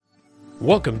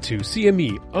Welcome to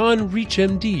CME on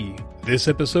ReachMD. This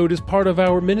episode is part of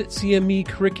our Minute CME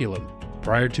curriculum.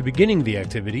 Prior to beginning the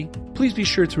activity, please be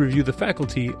sure to review the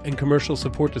faculty and commercial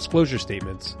support disclosure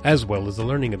statements, as well as the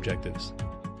learning objectives.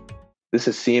 This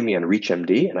is CME on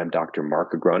ReachMD, and I'm Dr.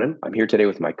 Mark Agronin. I'm here today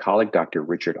with my colleague, Dr.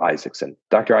 Richard Isaacson.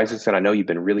 Dr. Isaacson, I know you've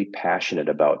been really passionate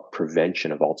about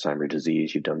prevention of Alzheimer's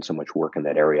disease. You've done so much work in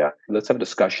that area. Let's have a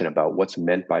discussion about what's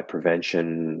meant by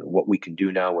prevention, what we can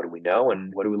do now, what do we know,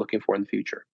 and what are we looking for in the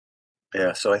future?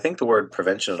 Yeah, so I think the word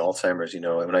prevention in Alzheimer's,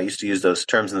 when I used to use those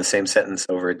terms in the same sentence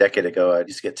over a decade ago, I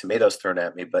used to get tomatoes thrown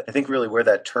at me. But I think really where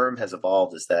that term has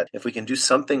evolved is that if we can do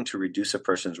something to reduce a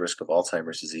person's risk of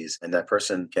Alzheimer's disease, and that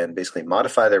person can basically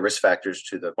modify their risk factors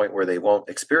to the point where they won't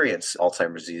experience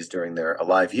Alzheimer's disease during their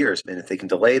alive years, and if they can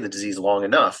delay the disease long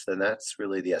enough, then that's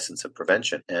really the essence of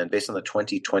prevention. And based on the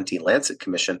 2020 Lancet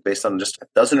Commission, based on just a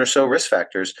dozen or so risk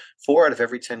factors, 4 out of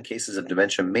every 10 cases of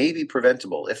dementia may be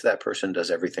preventable if that person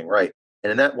does everything right. And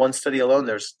in that one study alone,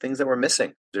 there's things that were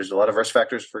missing. There's a lot of risk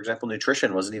factors. For example,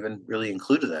 nutrition wasn't even really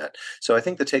included in that. So I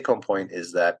think the take-home point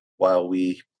is that while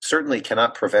we certainly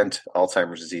cannot prevent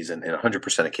Alzheimer's disease in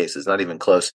 100% of cases, not even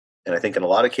close, and I think in a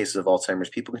lot of cases of Alzheimer's,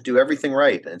 people can do everything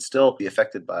right and still be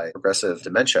affected by progressive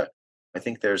dementia. I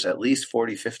think there's at least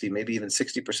 40, 50, maybe even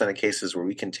 60% of cases where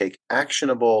we can take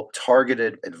actionable,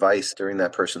 targeted advice during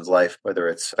that person's life, whether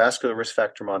it's vascular risk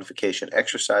factor modification,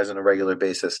 exercise on a regular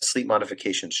basis, sleep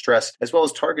modification, stress, as well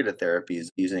as targeted therapies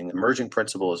using emerging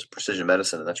principles of precision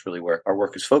medicine. And that's really where our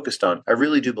work is focused on. I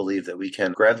really do believe that we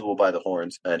can grab the bull by the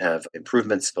horns and have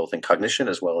improvements both in cognition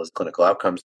as well as clinical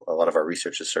outcomes. A lot of our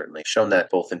research has certainly shown that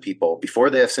both in people before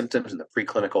they have symptoms in the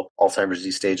preclinical Alzheimer's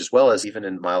disease stage, as well as even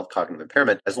in mild cognitive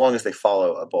impairment, as long as they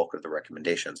follow a bulk of the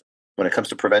recommendations. When it comes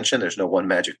to prevention, there's no one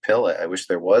magic pill. I wish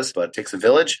there was, but it takes a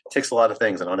village. It takes a lot of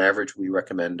things. And on average, we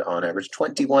recommend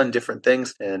 21 different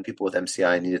things. And people with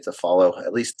MCI needed to follow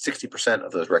at least 60%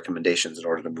 of those recommendations in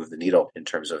order to move the needle in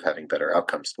terms of having better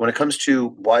outcomes. When it comes to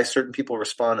why certain people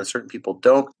respond and certain people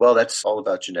don't, well, that's all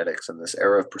about genetics. In this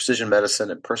era of precision medicine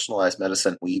and personalized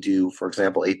medicine, we do, for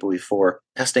example, ApoE4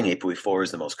 testing. ApoE4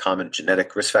 is the most common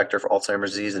genetic risk factor for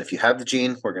Alzheimer's disease. And if you have the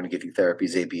gene, we're going to give you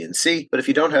therapies A, B, and C. But if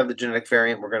you don't have the genetic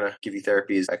variant, we're going to give you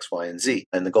therapies X, Y, and Z.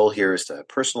 And the goal here is to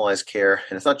personalize care.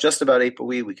 And it's not just about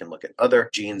ApoE. We can look at other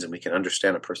genes and we can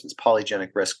understand a person's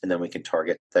polygenic risk, and then we can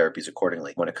target therapies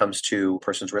accordingly. When it comes to a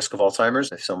person's risk of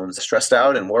Alzheimer's, if someone's stressed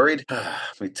out and worried,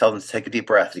 we tell them to take a deep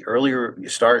breath. The earlier you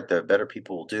start, the better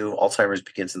people will do. Alzheimer's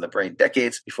begins in the brain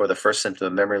decades before the first symptom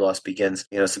of memory loss begins.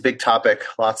 It's a big topic,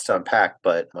 lots to unpack,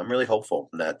 but I'm really hopeful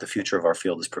that the future of our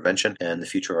field is prevention and the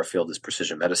future of our field is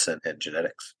precision medicine and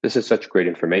genetics. This is such great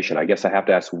information. I guess I have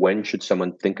to ask, when should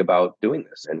someone think about doing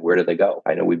this and where do they go?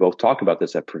 I know we both talk about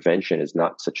this, that prevention is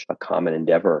not such a common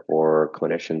endeavor for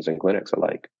clinicians and clinics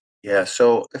alike. Yeah,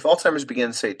 so if Alzheimer's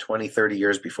begins, say, 20, 30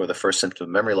 years before the first symptom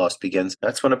of memory loss begins,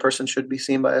 that's when a person should be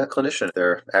seen by a clinician. If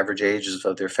their average age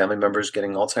of their family members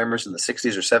getting Alzheimer's in the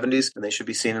 60s or 70s, and they should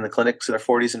be seen in the clinics in their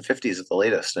 40s and 50s at the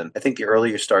latest. And I think the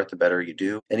earlier you start, the better you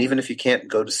do. And even if you can't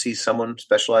go to see someone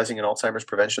specializing in Alzheimer's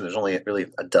prevention, there's only really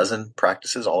a dozen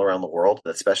practices all around the world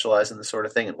that specialize in this sort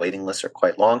of thing, and waiting lists are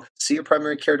quite long. See your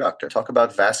primary care doctor. Talk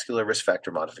about vascular risk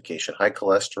factor modification, high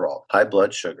cholesterol, high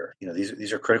blood sugar.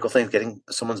 These are critical things, getting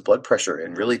someone's blood pressure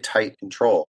in really tight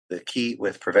control. The key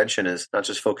with prevention is not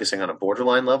just focusing on a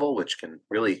borderline level, which can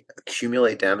really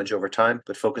accumulate damage over time,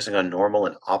 but focusing on normal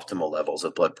and optimal levels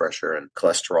of blood pressure and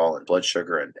cholesterol and blood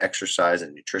sugar and exercise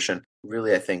and nutrition.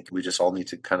 Really, I think we just all need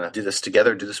to kind of do this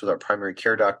together, do this with our primary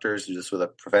care doctors, do this with a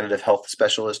preventative health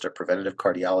specialist or preventative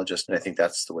cardiologist. And I think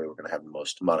that's the way we're going to have the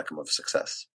most modicum of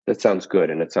success. That sounds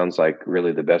good. And it sounds like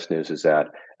really the best news is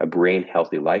that a brain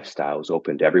healthy lifestyle is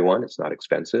open to everyone. It's not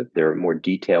expensive. There are more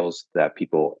details that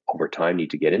people over time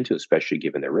need to get into, especially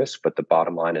given their risk. But the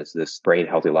bottom line is this brain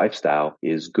healthy lifestyle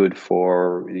is good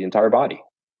for the entire body.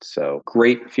 So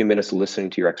great few minutes listening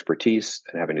to your expertise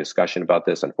and having a discussion about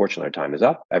this. Unfortunately, our time is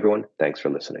up. Everyone, thanks for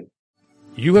listening.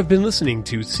 You have been listening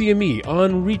to CME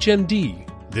on ReachMD.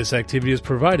 This activity is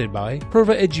provided by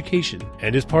Prova Education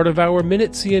and is part of our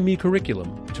Minute CME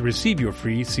curriculum. To receive your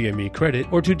free CME credit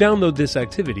or to download this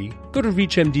activity, go to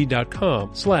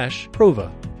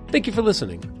reachmd.com/Prova. Thank you for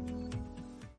listening.